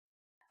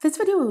This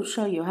video will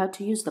show you how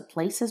to use the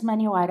Places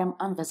menu item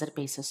on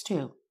VisitBasis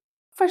too.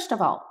 First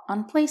of all,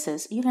 on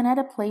Places, you can add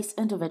a place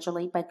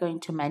individually by going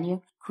to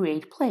Menu,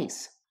 Create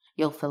Place.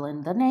 You'll fill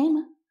in the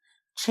name,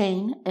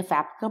 chain if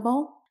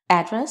applicable,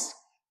 address,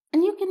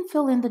 and you can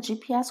fill in the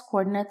GPS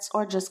coordinates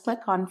or just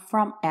click on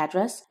From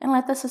Address and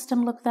let the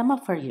system look them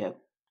up for you.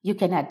 You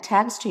can add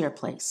tags to your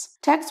place.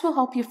 Tags will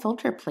help you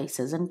filter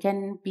places and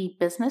can be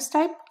business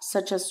type,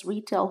 such as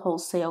retail,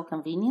 wholesale,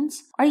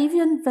 convenience, or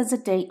even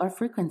visit date or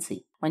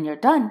frequency. When you're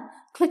done,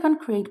 click on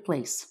Create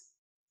Place.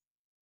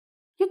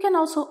 You can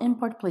also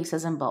import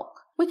places in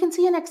bulk. We can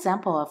see an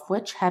example of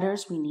which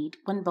headers we need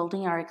when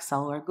building our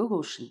Excel or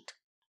Google Sheet.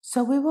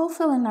 So we will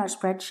fill in our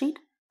spreadsheet,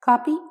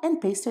 copy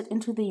and paste it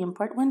into the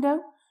import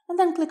window, and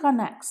then click on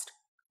Next.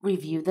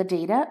 Review the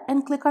data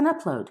and click on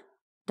Upload.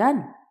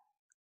 Done.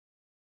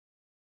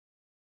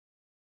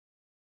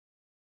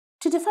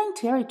 To define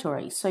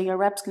territory so your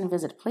reps can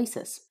visit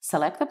places,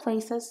 select the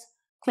places,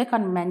 click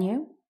on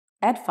Menu,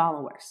 Add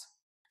Followers.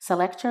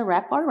 Select your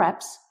rep or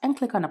reps and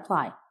click on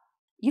Apply.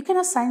 You can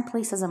assign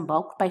places in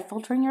bulk by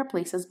filtering your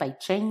places by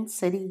chain,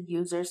 city,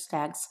 users,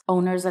 tags,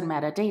 owners, and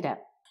metadata.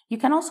 You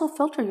can also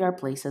filter your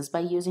places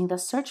by using the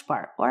search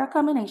bar or a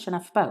combination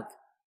of both.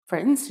 For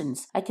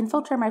instance, I can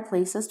filter my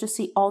places to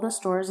see all the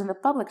stores in the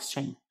Publix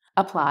chain.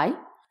 Apply,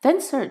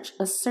 then search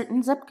a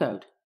certain zip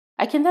code.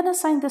 I can then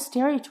assign this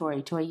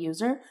territory to a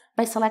user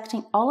by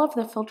selecting all of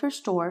the filter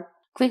store,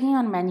 clicking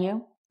on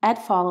Menu, Add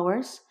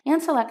Followers,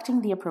 and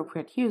selecting the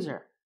appropriate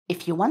user.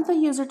 If you want the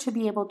user to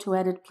be able to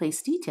edit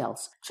place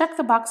details, check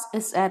the box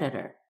Is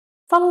Editor.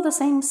 Follow the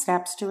same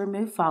steps to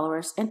remove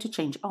followers and to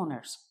change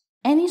owners.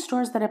 Any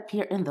stores that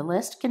appear in the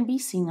list can be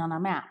seen on a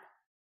map.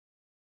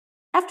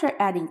 After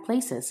adding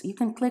places, you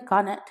can click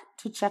on it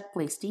to check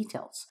place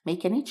details,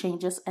 make any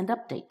changes, and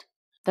update.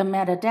 The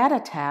Metadata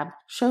tab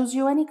shows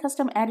you any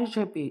custom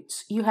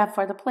attributes you have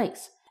for the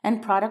place,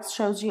 and Products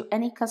shows you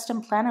any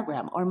custom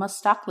planogram or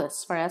must-stock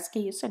lists for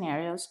SKU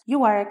scenarios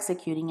you are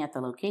executing at the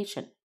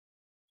location.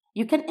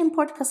 You can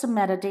import custom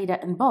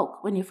metadata in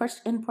bulk when you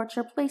first import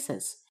your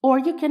places, or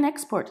you can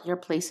export your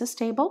places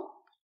table,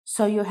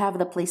 so you have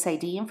the place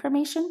ID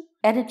information,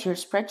 edit your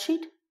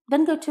spreadsheet,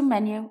 then go to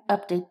Menu,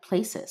 Update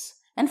Places,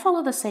 and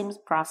follow the same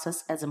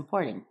process as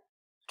importing.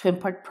 To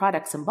import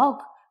products in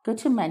bulk, go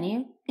to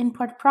Menu,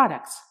 Import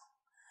Products.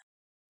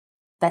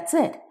 That's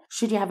it.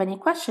 Should you have any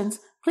questions,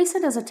 please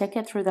send us a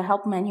ticket through the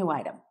Help menu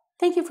item.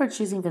 Thank you for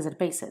choosing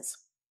VisitBasis.